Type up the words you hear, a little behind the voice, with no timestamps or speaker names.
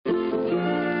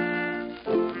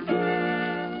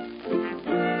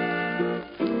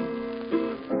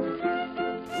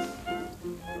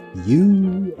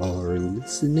You are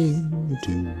listening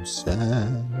to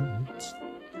Sads,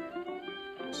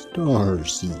 Star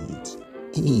Seeds,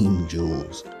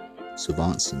 Angels,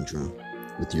 Savant Syndrome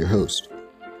with your host,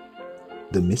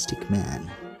 the Mystic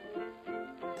Man.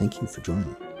 Thank you for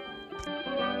joining.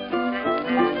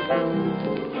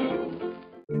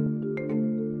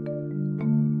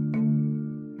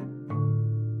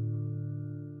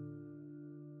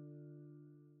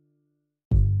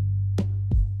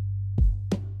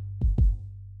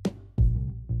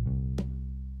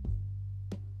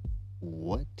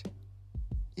 What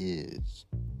is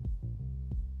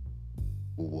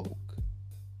woke?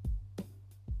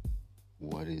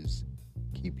 What is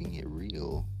keeping it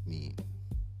real mean?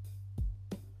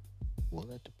 Well,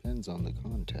 that depends on the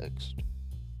context.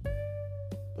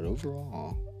 But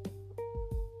overall,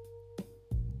 it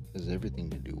has everything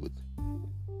to do with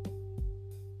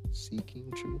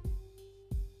seeking truth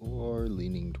or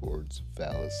leaning towards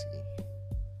fallacy.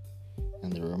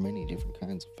 And there are many different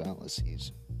kinds of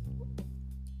fallacies.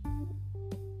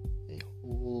 A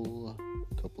whole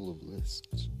couple of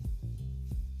lists.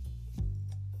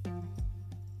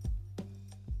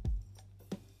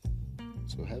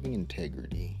 So having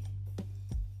integrity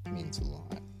means a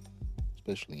lot,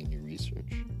 especially in your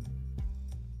research.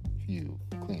 If you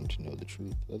claim to know the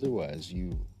truth, otherwise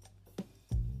you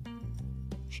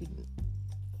shouldn't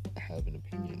have an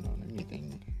opinion on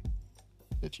anything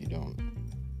that you don't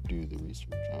do the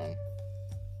research on.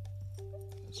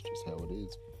 That's just how it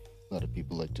is. A lot of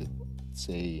people like to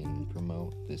say and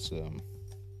promote this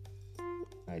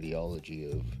ideology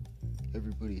of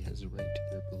everybody has a right to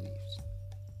their beliefs.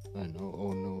 I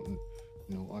know,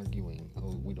 no arguing.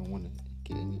 Oh, we don't want to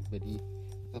get anybody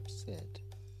upset.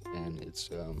 And it's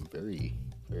very,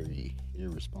 very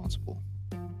irresponsible.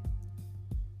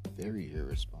 Very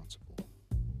irresponsible.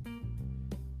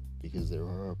 Because there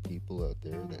are people out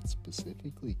there that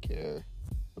specifically care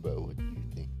about what you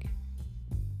think.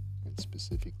 And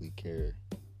specifically care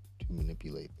to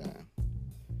manipulate that.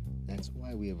 That's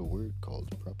why we have a word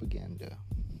called propaganda.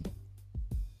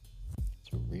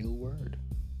 It's a real word.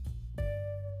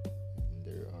 And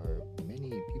there are many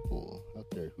people out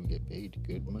there who get paid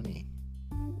good money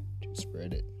to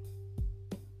spread it.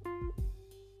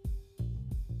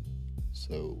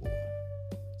 So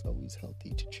it's always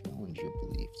healthy to challenge your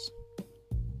beliefs,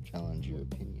 challenge your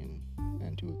opinion,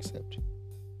 and to accept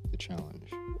the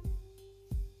challenge.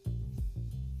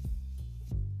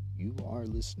 You are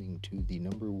listening to the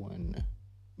number one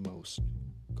most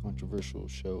controversial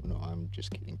show. No, I'm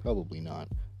just kidding. Probably not.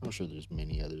 I'm sure there's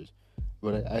many others.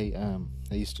 But I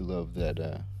used to love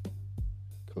that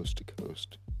Coast to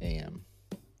Coast AM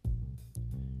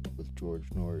with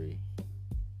George Norrie.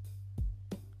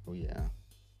 Oh yeah.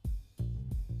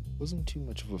 Wasn't too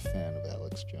much of a fan of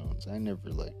Alex Jones. I never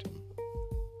liked him.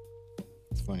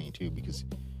 It's funny too because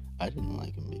I didn't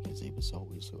like him because he was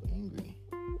always so angry.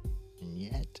 And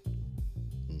yet,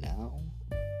 now,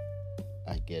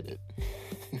 I get it.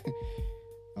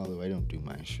 Although I don't do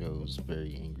my shows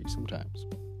very angry sometimes.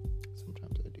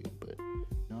 Sometimes I do, but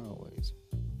not always.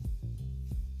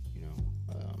 You know,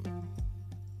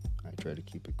 I try to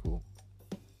keep it cool.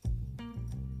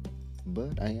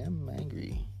 But I am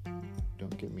angry.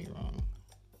 Don't get me wrong.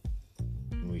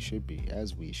 And we should be,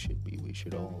 as we should be. We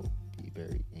should all be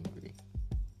very angry.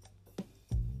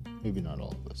 Maybe not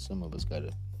all of us. Some of us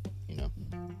gotta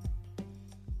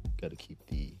keep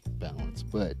the balance.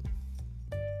 But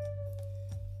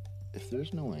if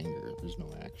there's no anger, there's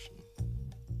no action.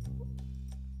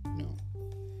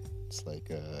 It's like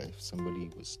if somebody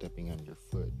was stepping on your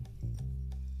foot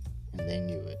and they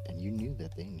knew it, and you knew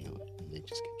that they knew it, and they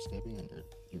just kept stepping on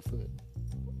your foot,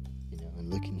 and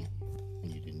looking at you,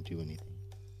 and you didn't do anything.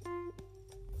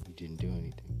 You didn't do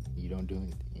anything. You don't do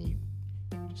anything, and you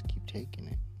just keep taking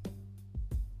it.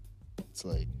 It's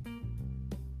like,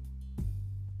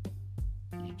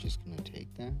 you're just gonna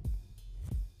take that?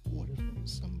 What if it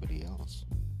was somebody else?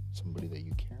 Somebody that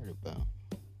you cared about?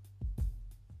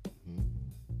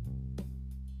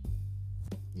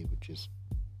 You would just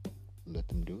let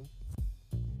them do it?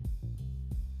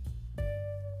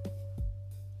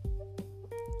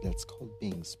 That's called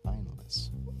being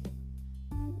spineless.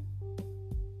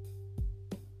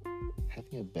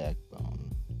 Having a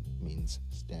backbone means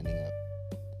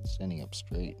standing up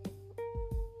straight,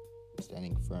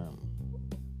 standing firm.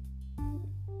 And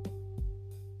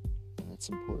that's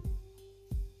important.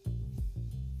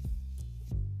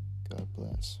 God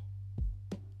bless.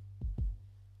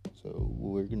 So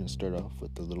we're going to start off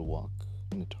with the little walk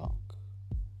and the talk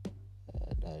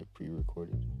that I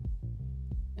pre-recorded.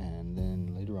 And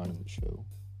then later on in the show,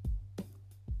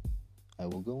 I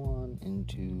will go on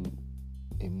into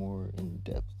a more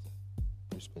in-depth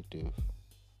perspective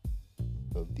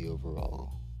of the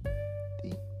overall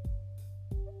theme.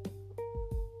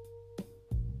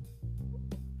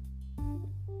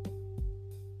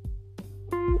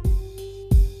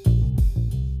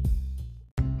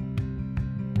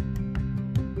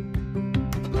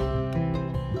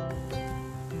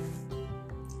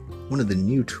 One of the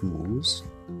new tools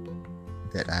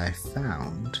that I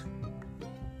found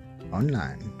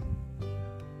online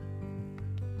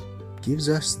gives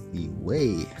us the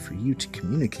way for you to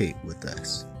communicate with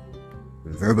us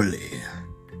verbally.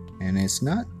 And it's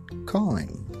not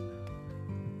calling,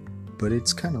 but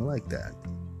it's kind of like that.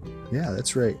 Yeah,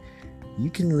 that's right. You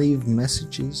can leave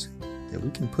messages that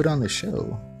we can put on the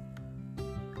show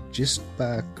just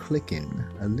by clicking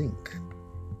a link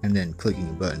and then clicking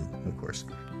a button, of course.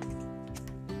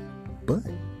 But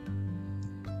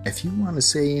if you want to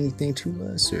say anything to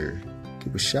us or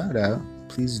give a shout out,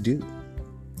 please do.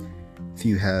 If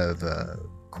you have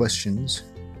questions,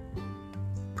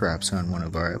 perhaps on one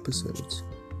of our episodes,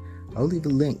 I'll leave a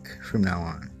link from now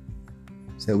on.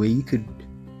 So that way you could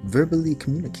verbally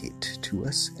communicate to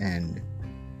us and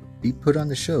be put on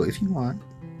the show if you want.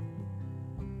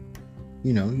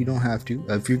 You know, you don't have to.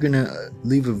 If you're going to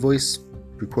leave a voice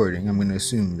recording, I'm going to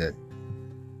assume that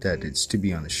it's to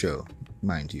be on the show,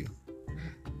 mind you.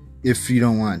 If you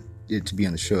don't want it to be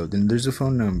on the show, then there's a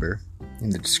phone number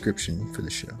in the description for the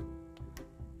show.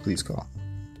 Please call.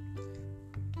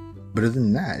 But other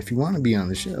than that, if you want to be on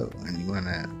the show and you want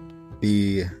to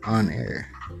be on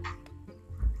air,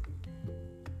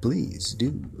 please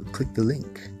do click the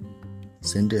link.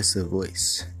 Send us a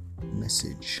voice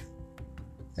message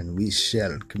and we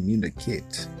shall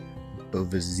communicate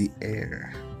over the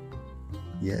air.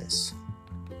 Yes.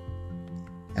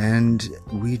 And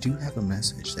we do have a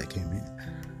message that came in.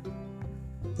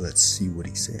 Let's see what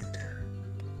he said.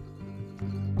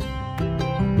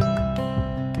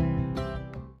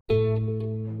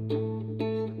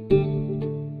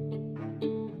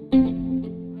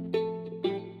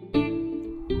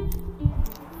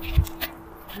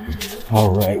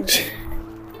 All right.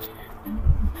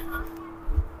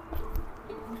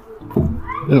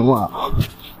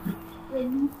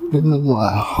 Been a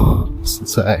while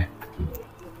since I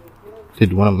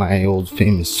did one of my old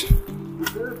famous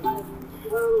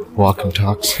walk and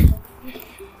talks,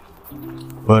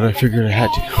 but I figured I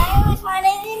had to.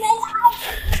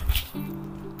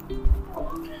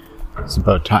 It's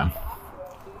about time.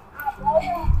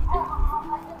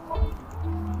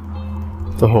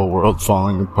 The whole world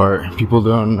falling apart. People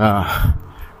don't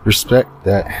respect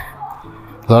that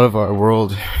a lot of our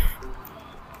world,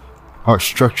 our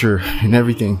structure and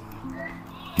everything,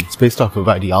 it's based off of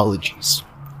ideologies,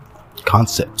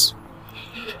 concepts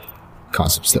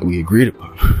that we agreed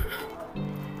upon.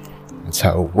 That's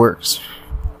how it works.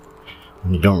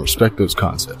 When you don't respect those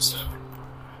concepts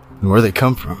and where they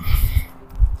come from,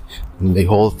 and the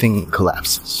whole thing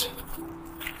collapses.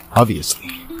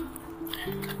 Obviously.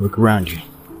 Look around you.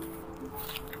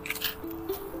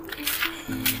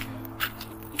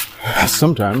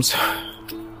 Sometimes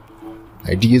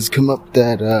ideas come up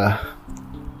that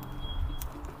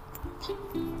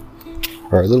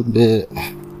are a little bit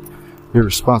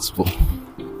irresponsible,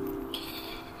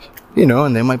 you know,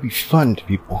 and they might be fun to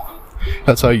people.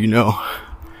 That's how you know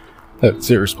that it's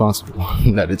irresponsible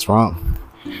and that it's wrong.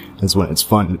 That's when it's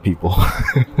fun to people.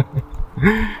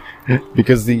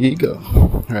 Because the ego,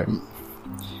 right?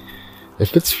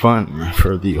 If it's fun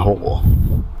for the whole,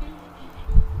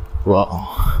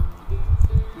 well,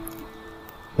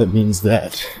 that means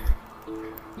that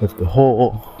if the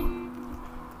whole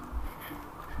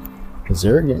is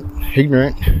arrogant,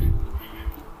 ignorant,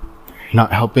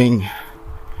 not helping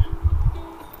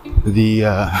the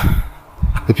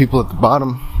people at the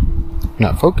bottom,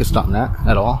 not focused on that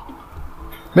at all,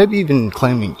 maybe even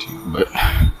claiming to, but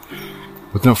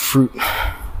with no fruit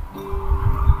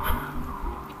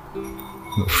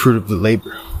of the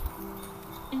labor,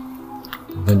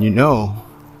 then you know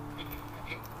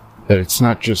that it's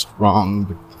not just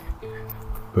wrong,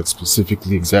 but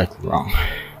specifically exactly wrong.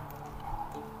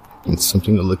 It's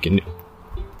something to look into.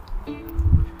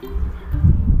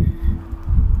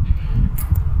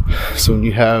 So when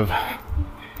you have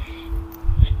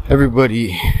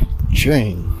everybody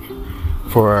cheering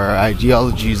for our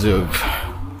ideologies of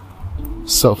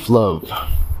self-love,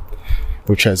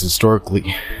 which has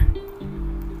historically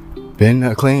been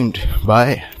acclaimed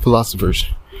by philosophers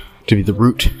to be the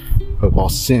root of all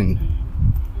sin,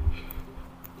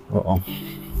 well,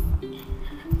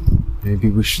 maybe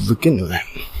we should look into that.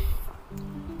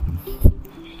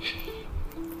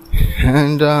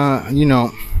 And, you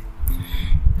know,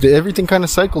 everything kind of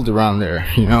cycled around there,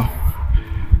 you know.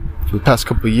 For the past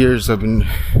couple of years, I've been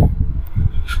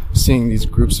seeing these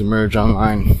groups emerge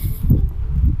online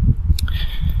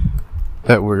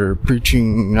that were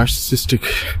preaching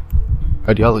narcissistic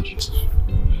ideologies,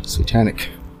 satanic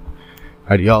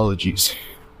ideologies,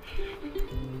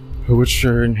 which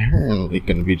are inherently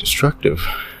going to be destructive.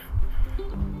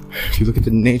 If you look at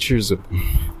the natures of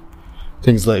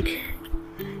things like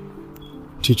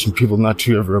teaching people not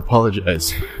to ever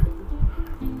apologize,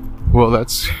 well,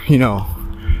 that's, you know,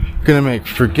 gonna make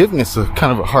forgiveness a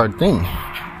kind of a hard thing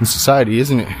in society,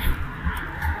 isn't it?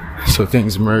 So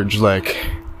things emerge like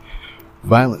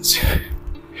violence.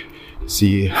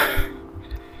 See,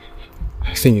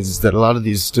 the thing is that a lot of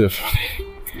these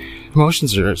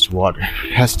emotions are as water.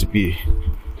 It has to be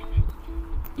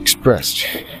expressed.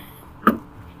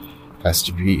 Has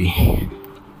to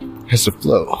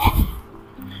flow.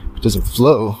 If it doesn't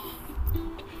flow,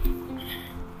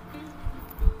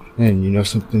 then you know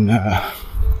something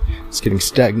it's getting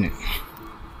stagnant,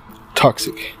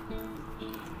 toxic.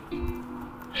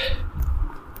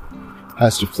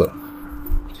 Has to flow.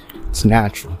 It's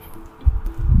natural.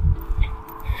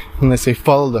 When they say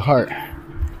follow the heart,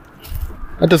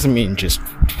 that doesn't mean just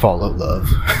follow love.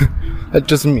 That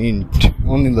doesn't mean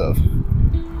only love.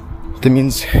 That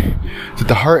means that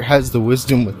the heart has the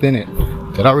wisdom within it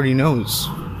that already knows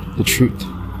the truth.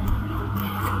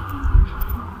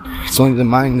 It's only the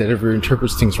mind that ever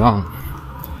interprets things wrong.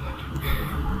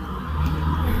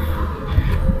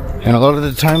 And a lot of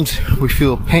the times we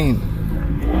feel pain.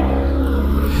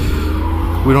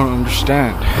 We don't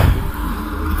understand.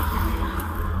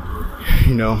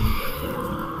 You know,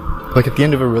 like at the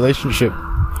end of a relationship,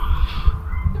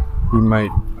 we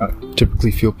might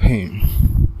typically feel pain.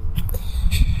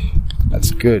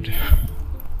 That's good.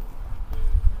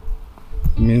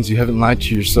 It means you haven't lied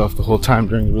to yourself the whole time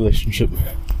during the relationship.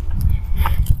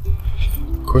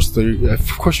 Of course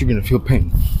you're gonna feel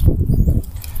pain.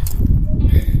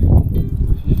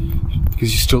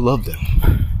 Because you still love them.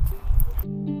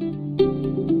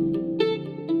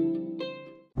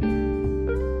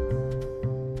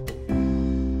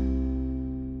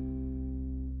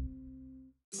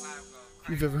 If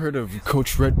you've ever heard of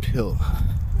Coach Red Pill?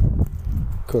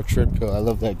 Coach Red Pill, I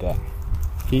love that guy.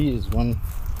 He is one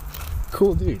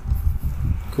cool dude.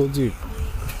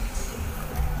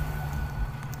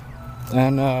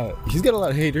 And he's got a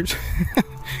lot of haters.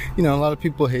 You know, a lot of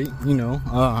people hate, you know.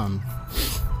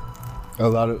 A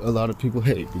lot of people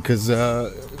hate because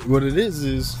what it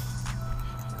is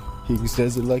he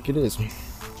says it like it is.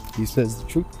 He says the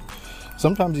truth.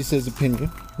 Sometimes he says opinion,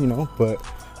 you know, but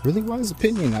really wise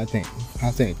opinion, I think,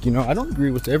 you know, I don't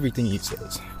agree with everything he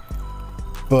says,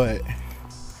 but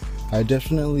I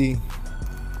definitely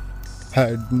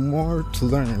had more to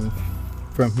learn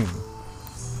from him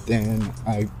than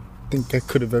I think I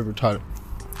could have ever taught him,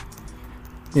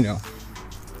 you know,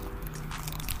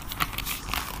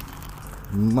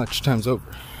 much times over.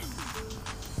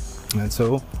 And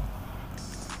so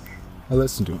I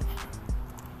listened to him.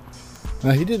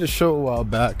 He did a show a while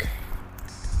back,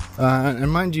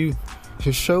 and mind you,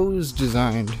 his show is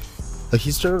designed, like,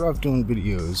 he started off doing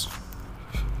videos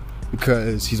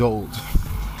because he's old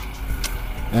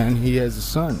and he has a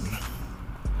son,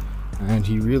 and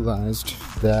he realized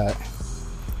that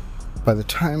by the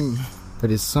time that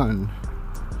his son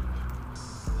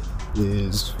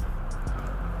is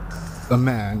a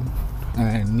man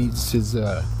and needs his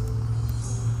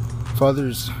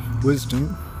father's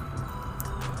wisdom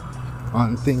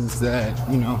on things that,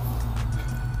 you know,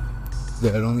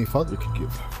 that only a father could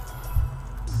give,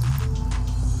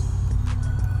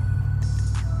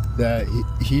 that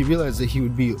he realized that he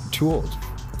would be too old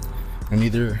and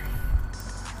either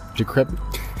decrepit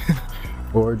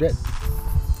or dead.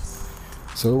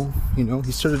 So, you know,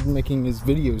 he started making his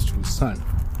videos to his son,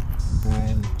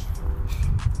 and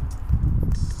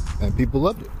people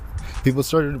loved it. People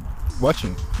started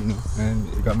watching, you know, and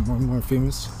it got more and more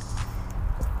famous.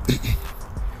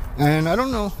 And I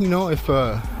don't know, you know, if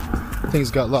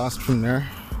things got lost from there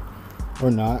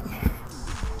or not,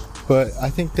 but I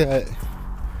think that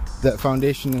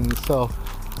foundation in itself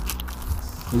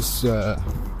is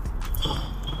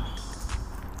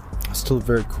still a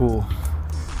very cool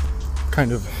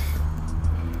kind of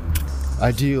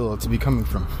ideal to be coming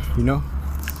from, you know,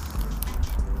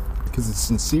 because it's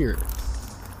sincere,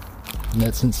 and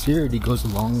that sincerity goes a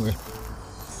long way,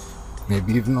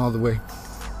 maybe even all the way.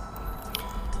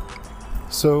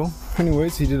 So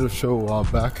anyways, he did a show a while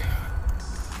back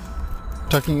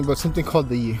talking about something called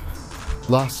the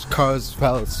lost cause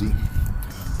fallacy,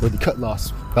 or the cut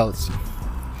loss fallacy,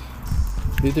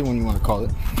 either one you want to call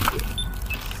it.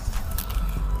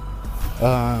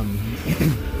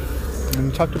 And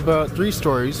we talked about 3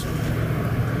 stories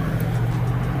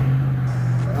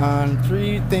on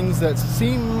 3 things that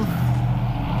seem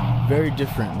very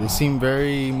different. They seem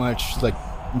very much like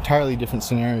entirely different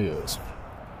scenarios,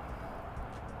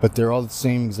 but they're all the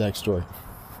same exact story.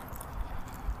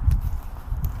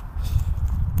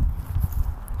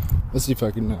 Let's see if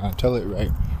I can tell it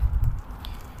right.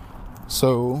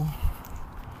 So,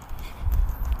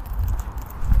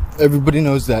 everybody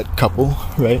knows that couple,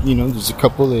 right? You know, there's a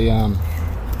couple, they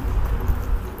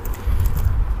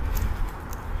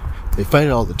fight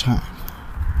all the time.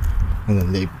 And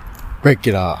then they break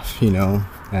it off, you know,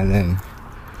 and then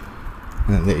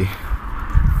they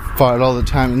fought all the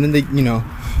time, and then they, you know,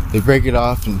 they break it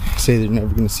off and say they're never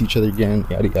going to see each other again,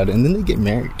 yada yada, and then they get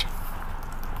married.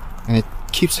 And it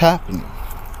keeps happening,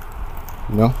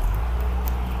 you know?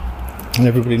 And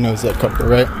everybody knows that couple,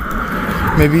 right?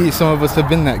 Maybe some of us have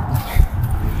been that.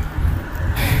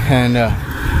 And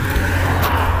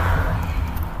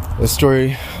the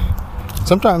story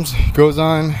sometimes goes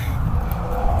on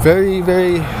very,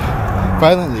 very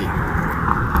violently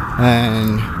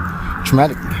and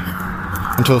traumatically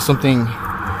until something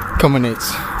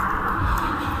culminates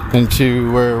into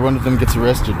where one of them gets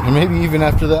arrested. And maybe even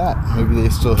after that, maybe they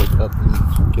still hook up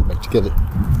and get back together.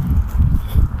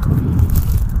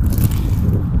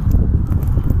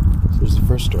 So there's the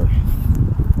first story.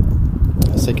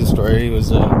 The second story was,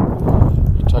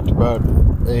 he talked about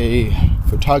a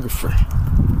photographer.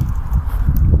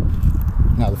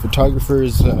 Now the photographer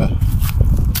is a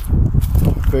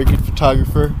very good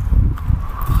photographer,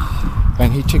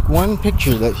 and he took one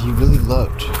picture that he really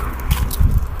loved.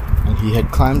 And he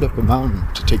had climbed up a mountain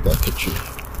to take that picture,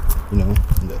 you know,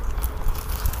 in the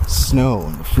snow,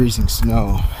 in the freezing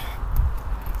snow.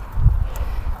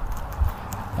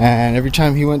 And every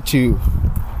time he went to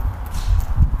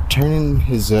turn in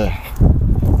his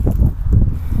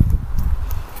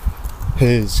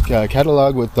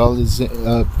catalog with all his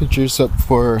pictures up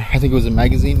for, I think it was a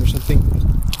magazine or something,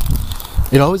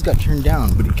 it always got turned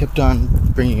down, but he kept on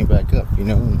bringing it back up, you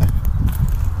know, and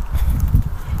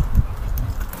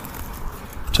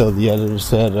till the editor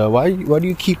said, why do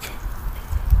you keep,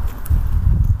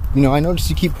 you know, I noticed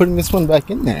you keep putting this one back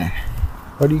in there.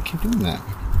 Why do you keep doing that?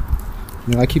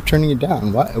 You know, I keep turning it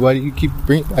down. Why do you keep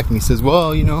bringing it back? And he says,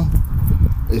 well, you know,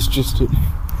 it's just, it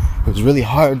was really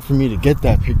hard for me to get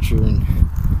that picture, and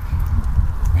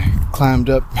I climbed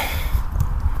up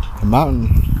a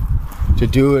mountain to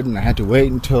do it, and I had to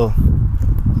wait until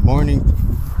morning.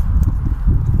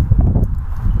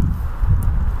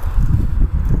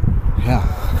 Yeah,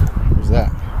 there's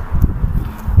that.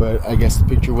 But I guess the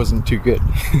picture wasn't too good.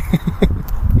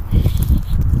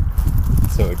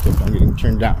 So it kept on getting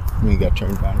turned down. I mean, it got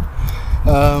turned down.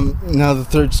 Now the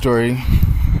third story.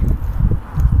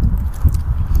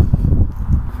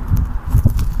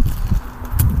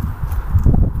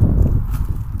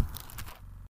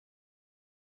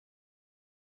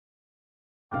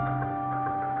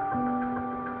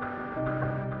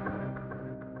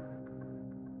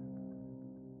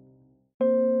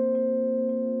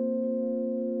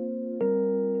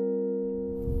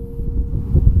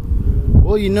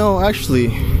 Well, you know, actually,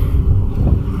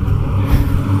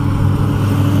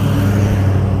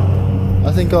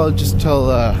 I think I'll just tell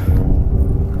the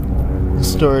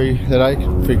story that I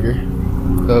can figure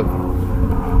of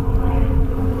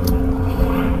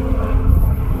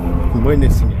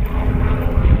witnessing it.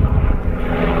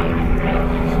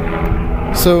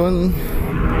 So, in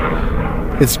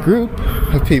this group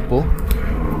of people,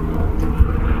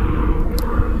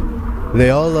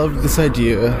 they all loved this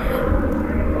idea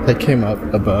that came up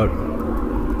about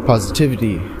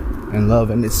positivity and love,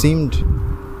 and it seemed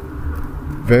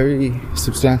very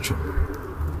substantial.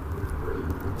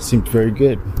 It seemed very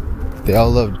good. They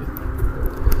all loved it.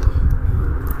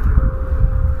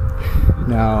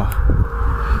 Now,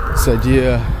 this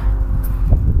idea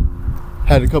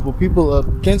had a couple people up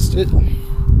against it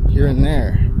here and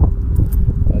there.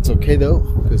 That's okay though,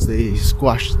 because they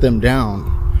squashed them down,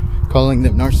 calling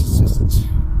them narcissists,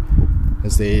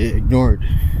 as they ignored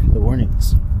the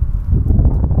warnings.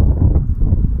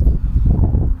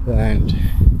 And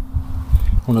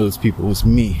one of those people was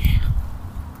me.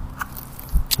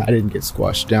 I didn't get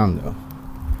squashed down though.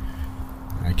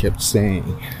 I kept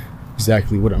saying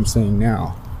exactly what I'm saying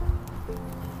now.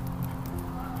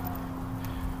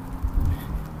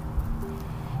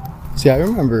 See, I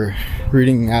remember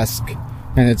reading Ask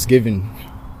and It's Given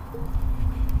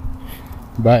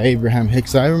by Abraham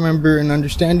Hicks. I remember and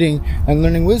understanding and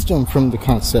learning wisdom from the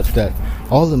concept that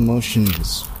all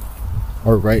emotions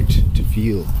are right to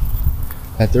feel,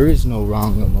 that there is no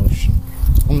wrong emotion,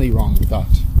 only wrong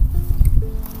thought.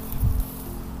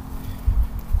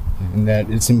 and that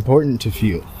it's important to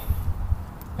feel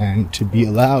and to be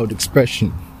allowed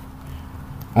expression.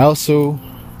 I also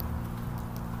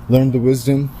learned the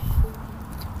wisdom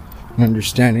and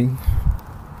understanding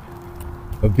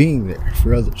of being there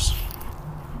for others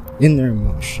in their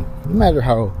emotion, no matter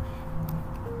how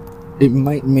it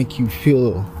might make you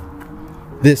feel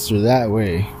this or that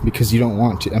way because you don't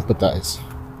want to empathize.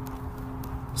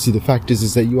 See, the fact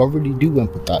is that you already do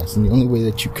empathize, and the only way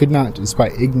that you could not is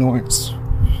by ignorance,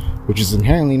 which is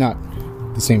inherently not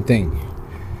the same thing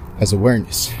as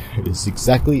awareness. It is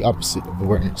exactly opposite of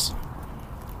awareness.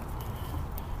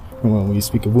 And when we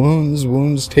speak of wounds,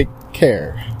 wounds take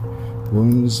care.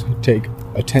 Wounds take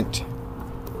attent.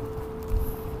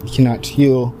 You cannot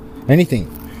heal anything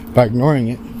by ignoring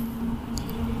it.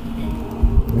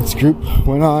 This group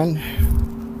went on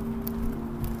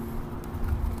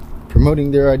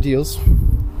promoting their ideals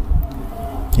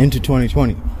into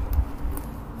 2020.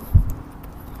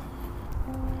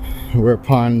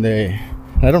 Whereupon I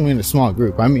don't mean a small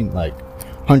group, I mean like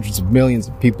hundreds of millions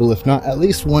of people, if not at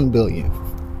least 1 billion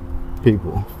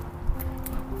people.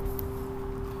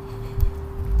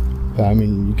 I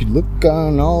mean, you could look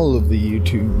on all of the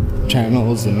YouTube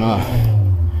channels, and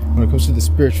when it comes to the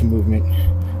spiritual movement,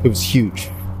 it was huge.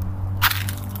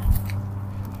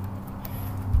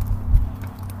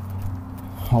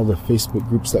 All the Facebook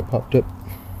groups that popped up,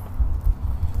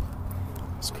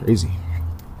 it's crazy.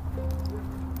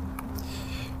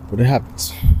 But it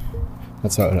happens.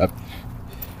 That's how it happened.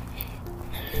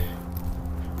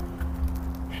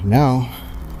 Now,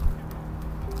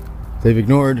 they've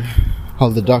ignored all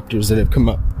the doctors that have come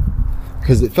up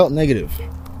because it felt negative,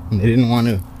 and they didn't want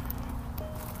to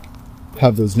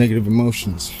have those negative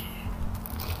emotions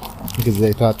because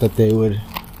they thought that they would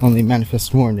only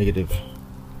manifest more negative.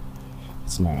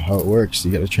 It's not how it works.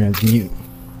 You gotta transmute.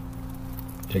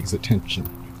 It takes attention.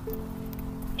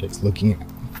 It takes looking at.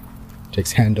 It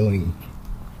takes handling.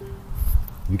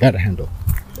 You gotta handle.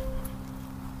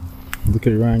 Look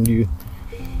at around you.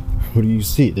 What do you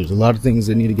see? There's a lot of things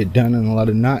that need to get done and a lot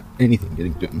of not anything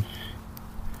getting done.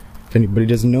 If anybody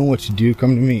doesn't know what to do,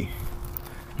 come to me.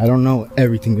 I don't know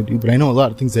everything to do, but I know a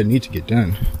lot of things that need to get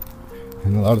done.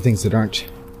 And a lot of things that aren't.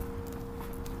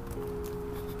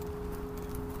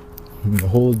 And the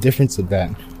whole difference of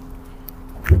that,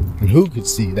 and who could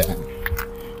see that,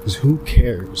 is who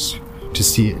cares to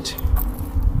see it.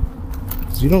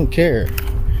 If you don't care,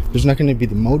 there's not going to be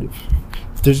the motive.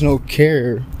 If there's no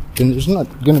care, then there's not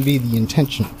going to be the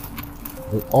intention.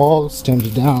 It all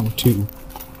stems down to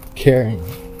caring.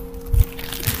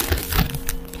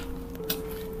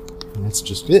 And that's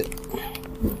just it.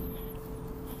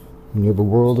 When you have a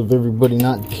world of everybody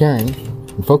not caring,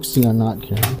 and focusing on not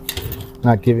caring,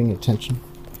 not giving attention,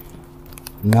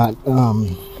 not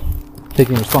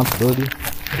taking responsibility,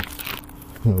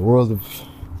 in a world of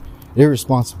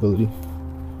irresponsibility,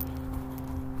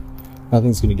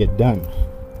 nothing's going to get done.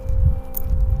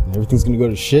 And everything's going to go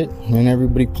to shit, and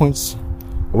everybody points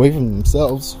away from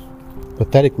themselves,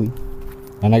 pathetically.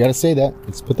 And I gotta say that,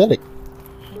 it's pathetic.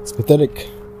 It's pathetic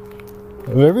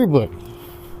of everybody.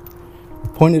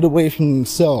 Pointed away from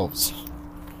themselves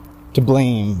to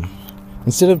blame,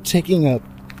 instead of taking up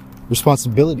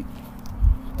responsibility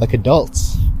like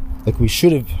adults, like we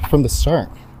should have from the start.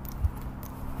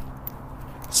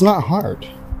 It's not hard.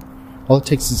 All it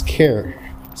takes is care,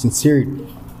 sincerity.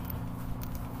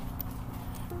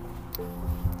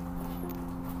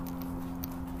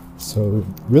 So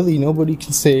really nobody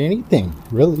can say anything,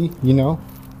 really, you know.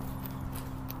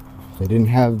 They didn't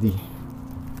have the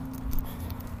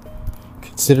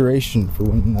consideration for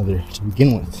one another to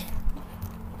begin with.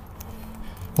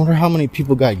 I wonder how many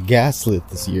people got gaslit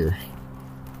this year.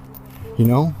 You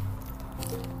know?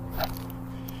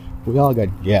 We all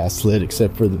got gaslit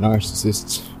except for the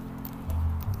narcissists,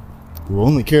 who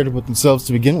only cared about themselves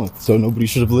to begin with, so nobody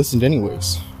should have listened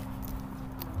anyways.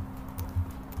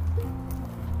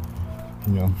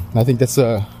 You know, I think that's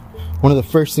one of the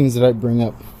first things that I bring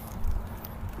up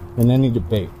in any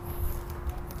debate.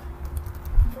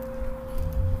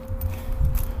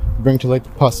 Bring to light the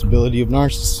possibility of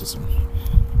narcissism.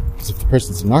 Because if the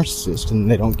person's a narcissist, then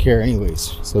they don't care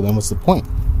anyways. So then what's the point?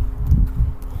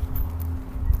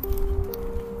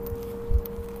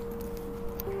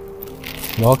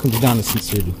 It all comes down to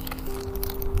sincerity.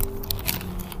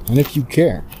 And if you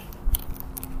care,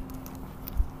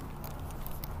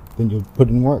 then you'll put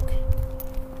in work.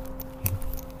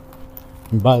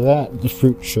 And by that, the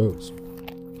fruit shows.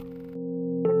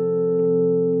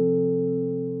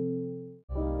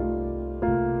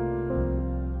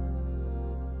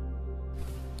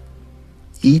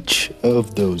 Each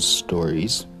of those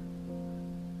stories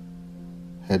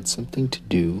had something to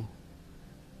do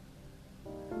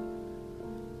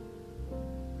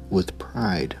with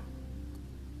pride.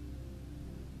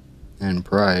 And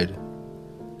pride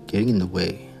getting in the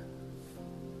way.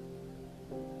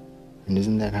 And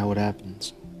isn't that how it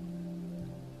happens?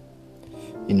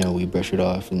 We brush it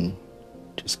off and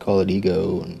just call it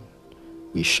ego, and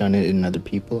we shun it in other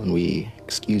people, and we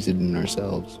excuse it in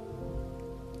ourselves.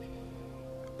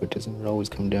 But doesn't it always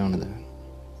come down to that?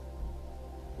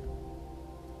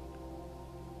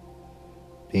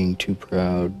 Being too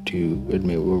proud to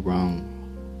admit we're wrong.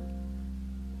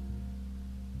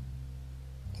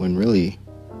 When really,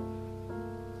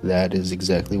 that is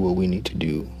exactly what we need to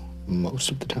do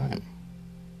most of the time.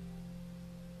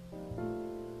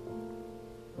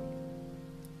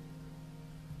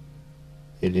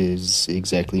 It is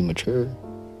exactly mature.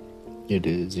 It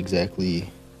is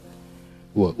exactly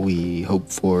what we hope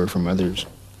for from others.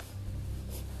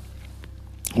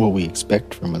 What we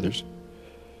expect from others.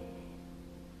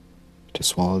 To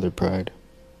swallow their pride.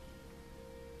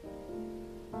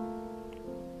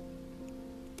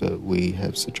 But we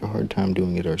have such a hard time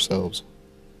doing it ourselves.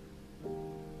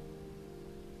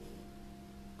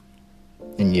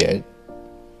 And yet,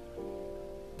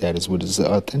 that is what is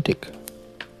authentic.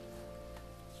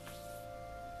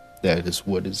 That is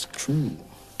what is true.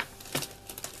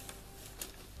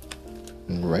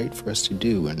 And right for us to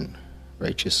do, and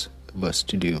righteous of us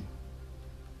to do.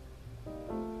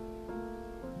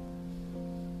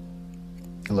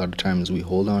 A lot of times we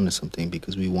hold on to something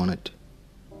because we want it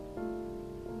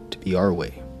to be our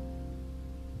way.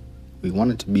 We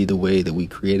want it to be the way that we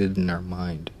created in our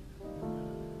mind.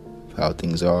 Of how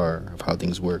things are, of how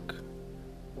things work,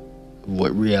 of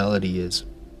what reality is.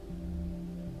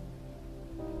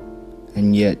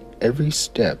 And yet, every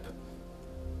step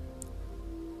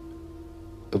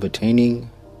of attaining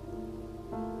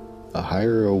a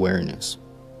higher awareness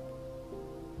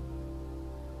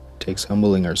takes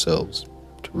humbling ourselves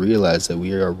to realize that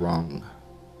we are wrong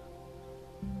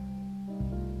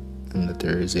and that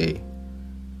there is a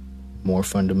more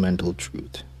fundamental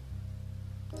truth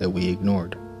that we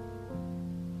ignored.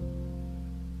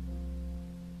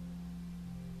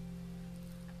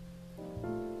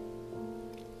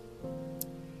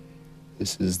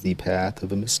 This is the path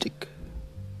of a mystic,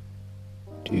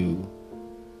 to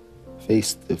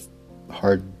face the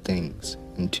hard things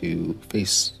and to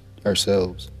face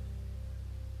ourselves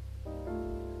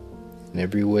in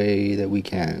every way that we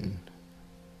can,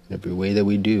 in every way that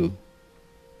we do.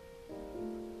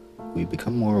 We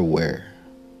become more aware.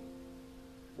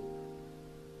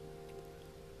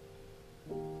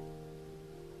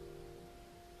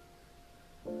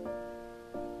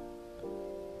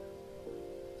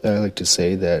 I like to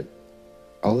say that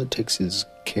all it takes is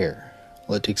care.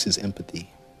 All it takes is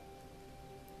empathy.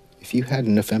 If you had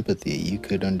enough empathy, you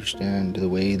could understand the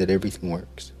way that everything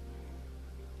works.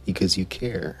 Because you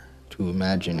care to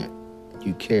imagine it.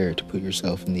 You care to put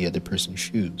yourself in the other person's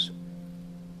shoes.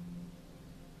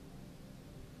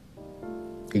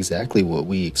 Exactly what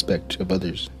we expect of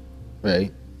others,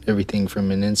 right? Everything from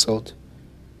an insult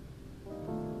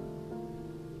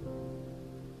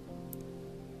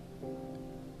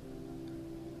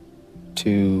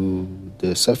to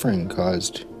the suffering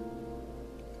caused.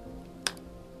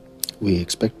 We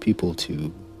expect people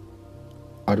to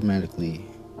automatically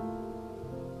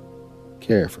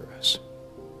care for us.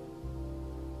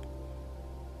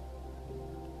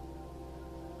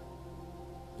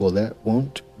 Well, that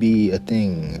won't be a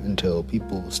thing until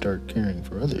people start caring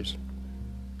for others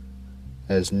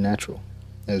as natural,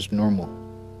 as normal,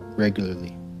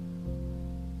 regularly.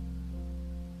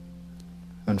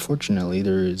 Unfortunately,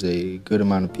 there is a good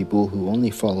amount of people who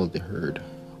only follow the herd,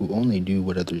 who only do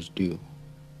what others do.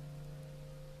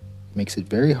 It makes it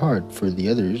very hard for the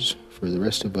others, for the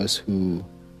rest of us who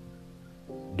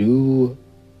do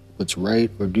what's right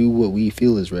or do what we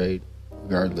feel is right,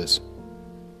 regardless.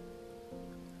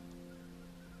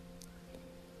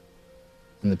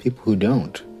 And the people who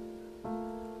don't,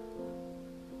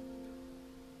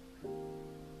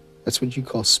 that's what you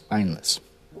call spineless.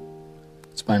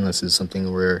 Spineless is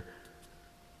something where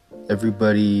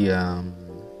everybody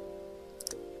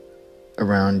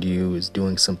around you is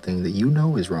doing something that you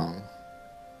know is wrong.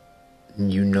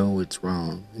 And you know it's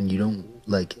wrong. And you don't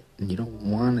like it. And you don't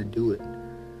want to do it.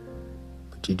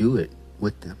 But you do it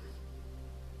with them.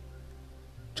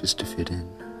 Just to fit in.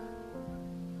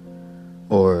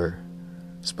 Or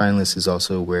spineless is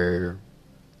also where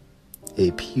a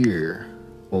peer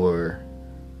or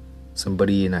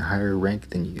somebody in a higher rank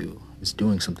than you is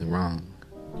doing something wrong,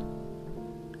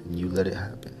 and you let it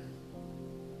happen.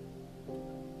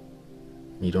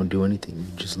 You don't do anything, you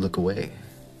just look away.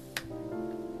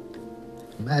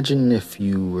 Imagine if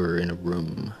you were in a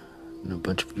room and a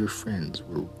bunch of your friends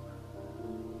were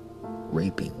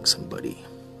raping somebody.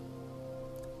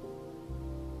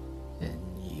 And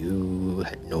you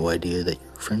had no idea that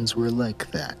your friends were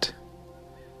like that.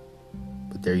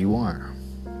 But there you are.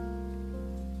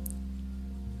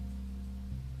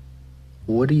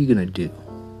 What are you gonna do?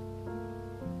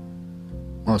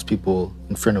 Most people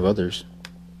in front of others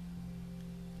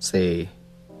say,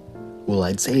 well,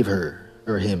 I'd save her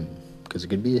or him, because it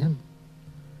could be him.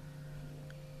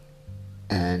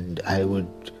 And I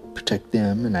would protect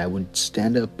them, and I would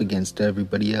stand up against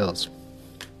everybody else.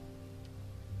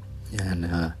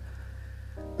 And,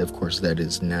 of course, that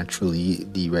is naturally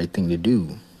the right thing to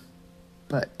do.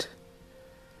 But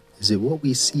is it what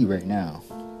we see right now?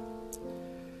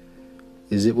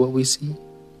 Is it what we see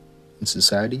in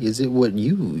society? Is it what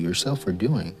you yourself are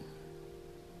doing?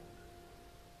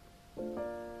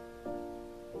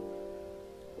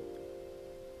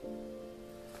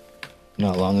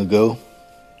 Not long ago,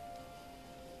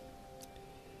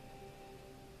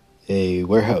 a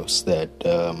warehouse that,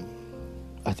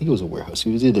 I think it was a warehouse.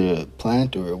 It was either a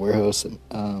plant or a warehouse.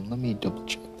 Let me double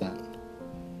check that.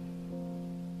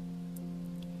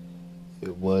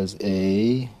 It was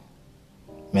a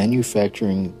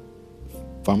manufacturing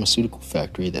pharmaceutical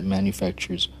factory that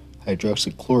manufactures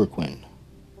hydroxychloroquine.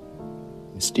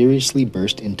 Mysteriously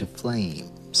burst into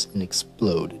flames and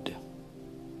exploded.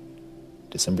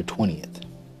 December 20th.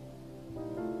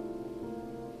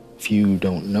 If you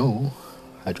don't know,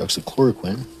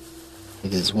 hydroxychloroquine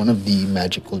is one of the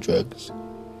magical drugs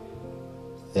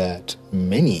that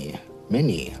many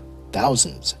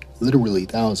thousands, literally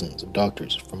thousands of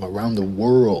doctors from around the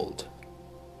world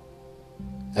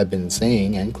have been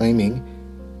saying and claiming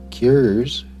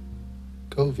cures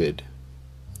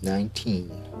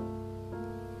COVID-19.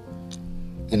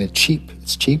 And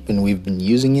it's cheap, and we've been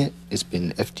using it. It's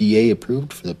been FDA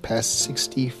approved for the past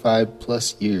 65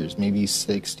 plus years, maybe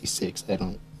 66, I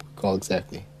don't recall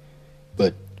exactly.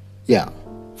 But yeah,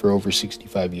 for over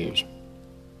 65 years.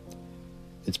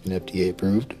 It's been FDA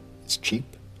approved, it's cheap,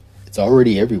 it's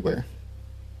already everywhere.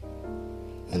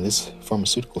 And this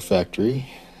pharmaceutical factory,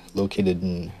 located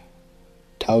in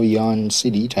Taoyuan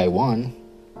City, Taiwan,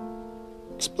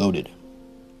 exploded.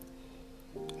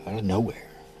 Out of nowhere,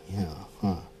 yeah.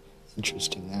 Huh.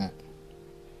 Interesting that.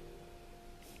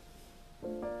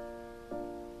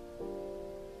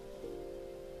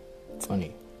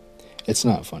 Funny. It's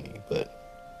not funny, but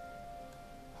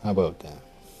how about that?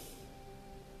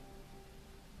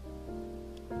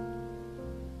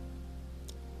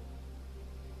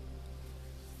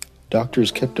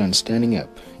 Doctors kept on standing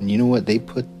up, and you know what? They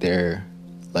put their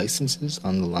licenses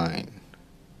on the line.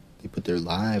 They put their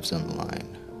lives on the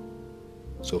line.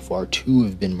 So far, 2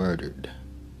 have been murdered.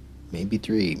 Maybe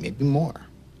 3, maybe more.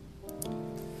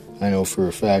 I know for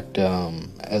a fact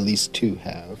at least 2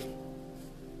 have.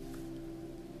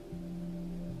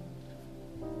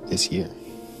 This year.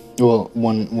 Well,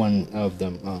 one of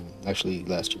them actually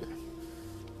last year.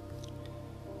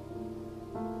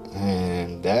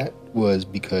 And that was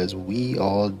because we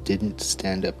all didn't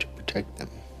stand up to protect them.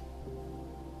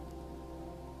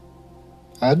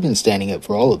 I've been standing up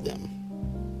for all of them.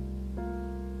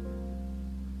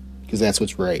 Because that's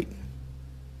what's right.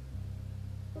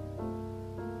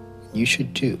 You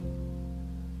should too.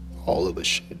 All of us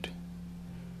should.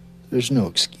 There's no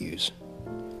excuse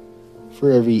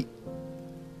for every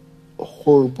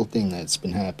horrible thing that's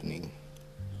been happening.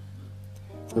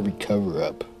 For every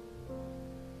cover-up.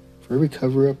 For every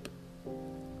cover-up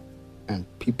and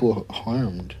people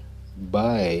harmed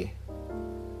by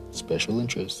special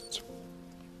interests.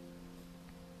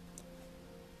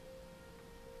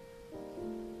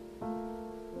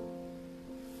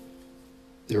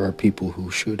 There are people who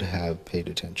should have paid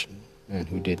attention and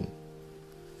who didn't.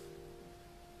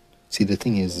 See, the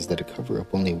thing is that a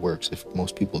cover-up only works if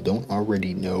most people don't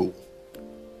already know.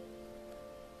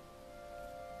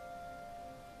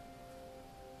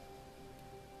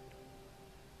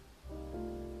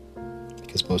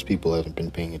 Because most people haven't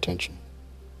been paying attention.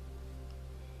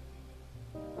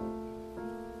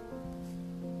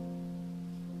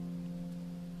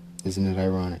 Isn't it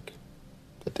ironic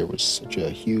that there was such a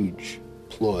huge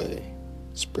ploy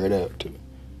spread out to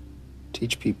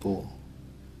teach people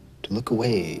to look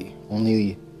away,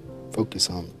 only focus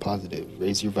on the positive,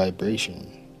 raise your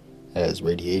vibration, as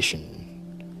radiation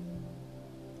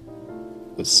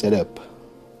was set up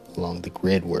along the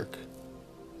grid work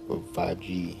of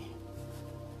 5G.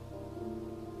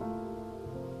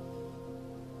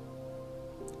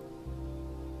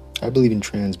 I believe in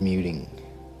transmuting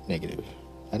negative.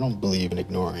 I don't believe in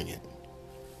ignoring it.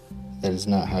 That is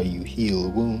not how you heal a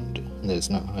wound, and that is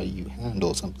not how you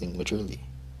handle something maturely.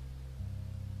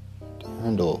 To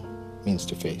handle means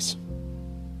to face.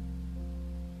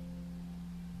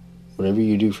 whatever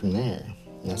you do from there,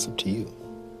 that's up to you.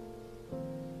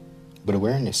 But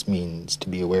awareness means to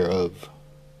be aware of.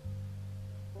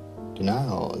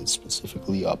 Denial is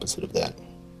specifically opposite of that.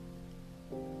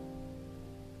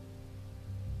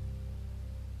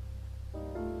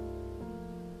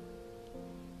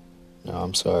 Now,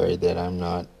 I'm sorry that I'm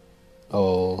not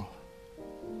all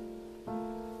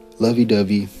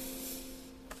lovey-dovey,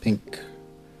 pink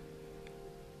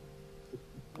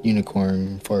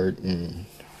unicorn fart and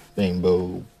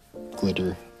rainbow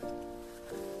glitter.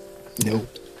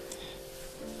 Nope.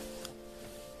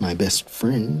 My best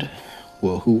friend,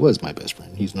 well, who was my best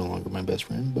friend? He's no longer my best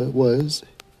friend, but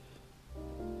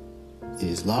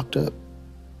is locked up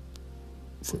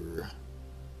for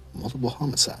multiple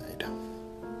homicide.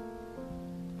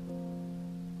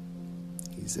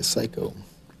 He's a psycho.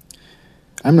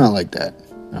 I'm not like that,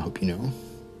 I hope you know.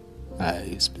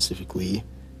 I specifically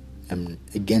am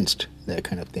against that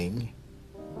kind of thing.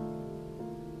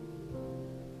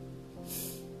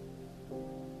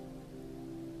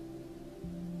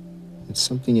 It's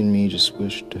something in me just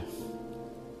wished,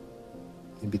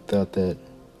 maybe thought that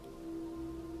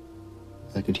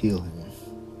I could heal him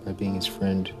by being his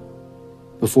friend.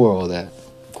 Before all that,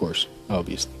 of course,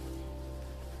 obviously.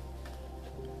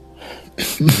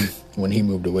 When he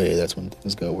moved away, that's when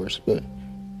things got worse, but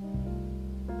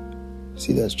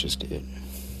see, that's just it.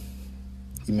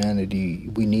 Humanity,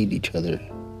 we need each other.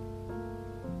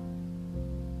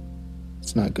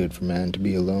 It's not good for man to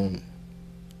be alone.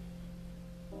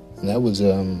 And that was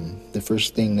the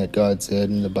first thing that God said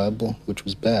in the Bible, which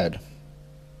was bad.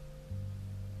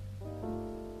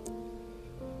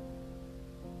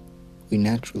 We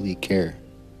naturally care.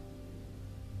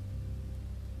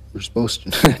 We're supposed to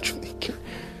naturally care.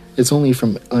 It's only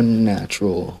from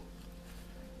unnatural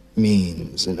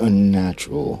means and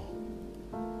unnatural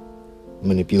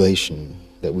manipulation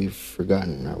that we've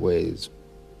forgotten our ways.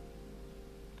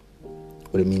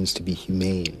 What it means to be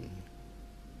humane.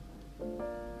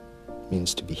 It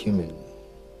means to be human.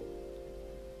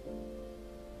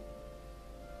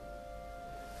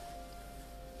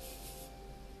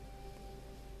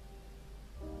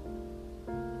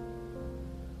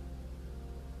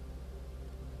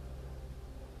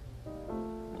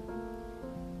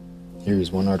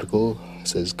 Here's one article. It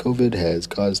says COVID has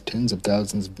caused tens of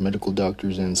thousands of medical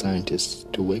doctors and scientists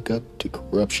to wake up to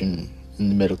corruption in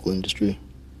the medical industry.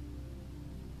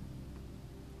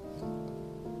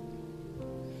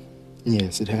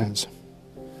 Yes, it has.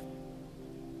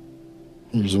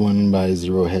 Here's one by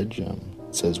Zero Hedge. It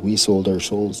says, we sold our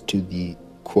souls to the,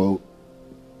 quote,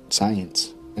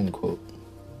 science, end quote.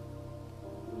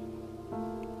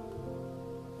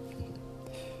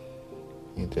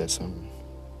 Ain't that something?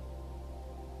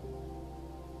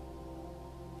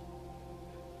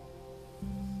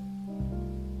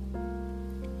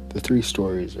 The three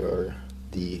stories are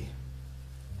the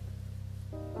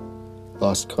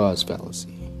lost cause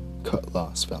fallacy,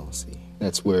 cut-loss fallacy.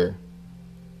 That's where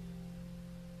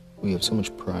we have so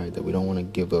much pride that we don't want to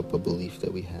give up a belief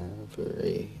that we have or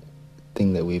a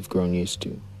thing that we've grown used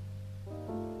to.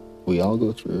 We all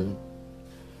go through it.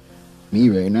 Me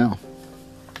right now.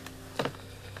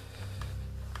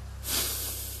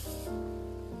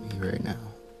 Me right now.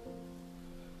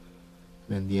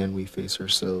 And in the end, we face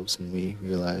ourselves and we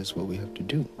realize what we have to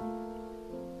do.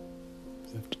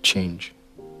 We have to change.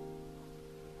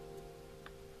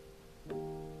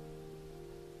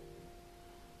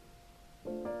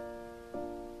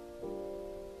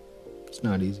 It's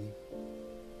not easy.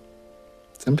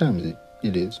 Sometimes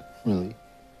it is, really.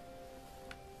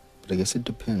 But I guess it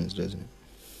depends, doesn't it?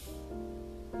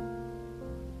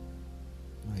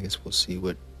 I guess we'll see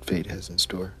what fate has in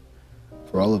store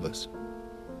for all of us.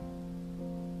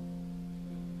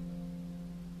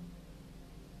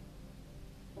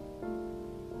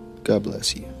 God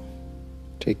bless you.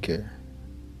 Take care.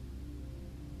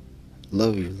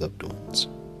 Love your loved ones.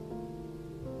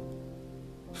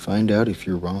 Find out if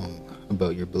you're wrong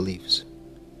about your beliefs.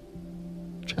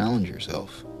 Challenge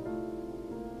yourself.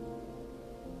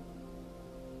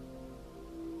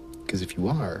 Because if you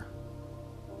are,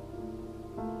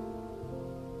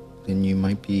 then you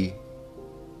might be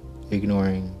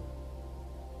ignoring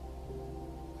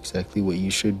exactly what you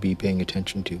should be paying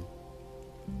attention to.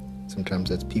 Sometimes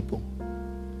that's people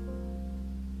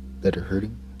that are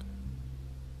hurting.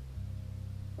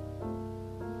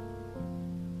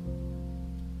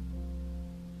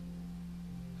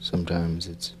 Sometimes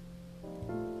it's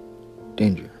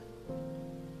danger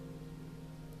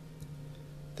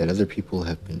that other people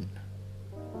have been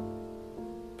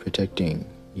protecting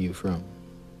you from.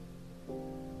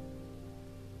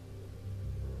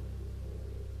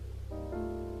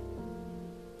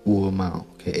 Ua mau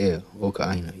ke ea o ka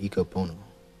aina I ka pono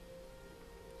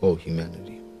o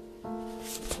humanity.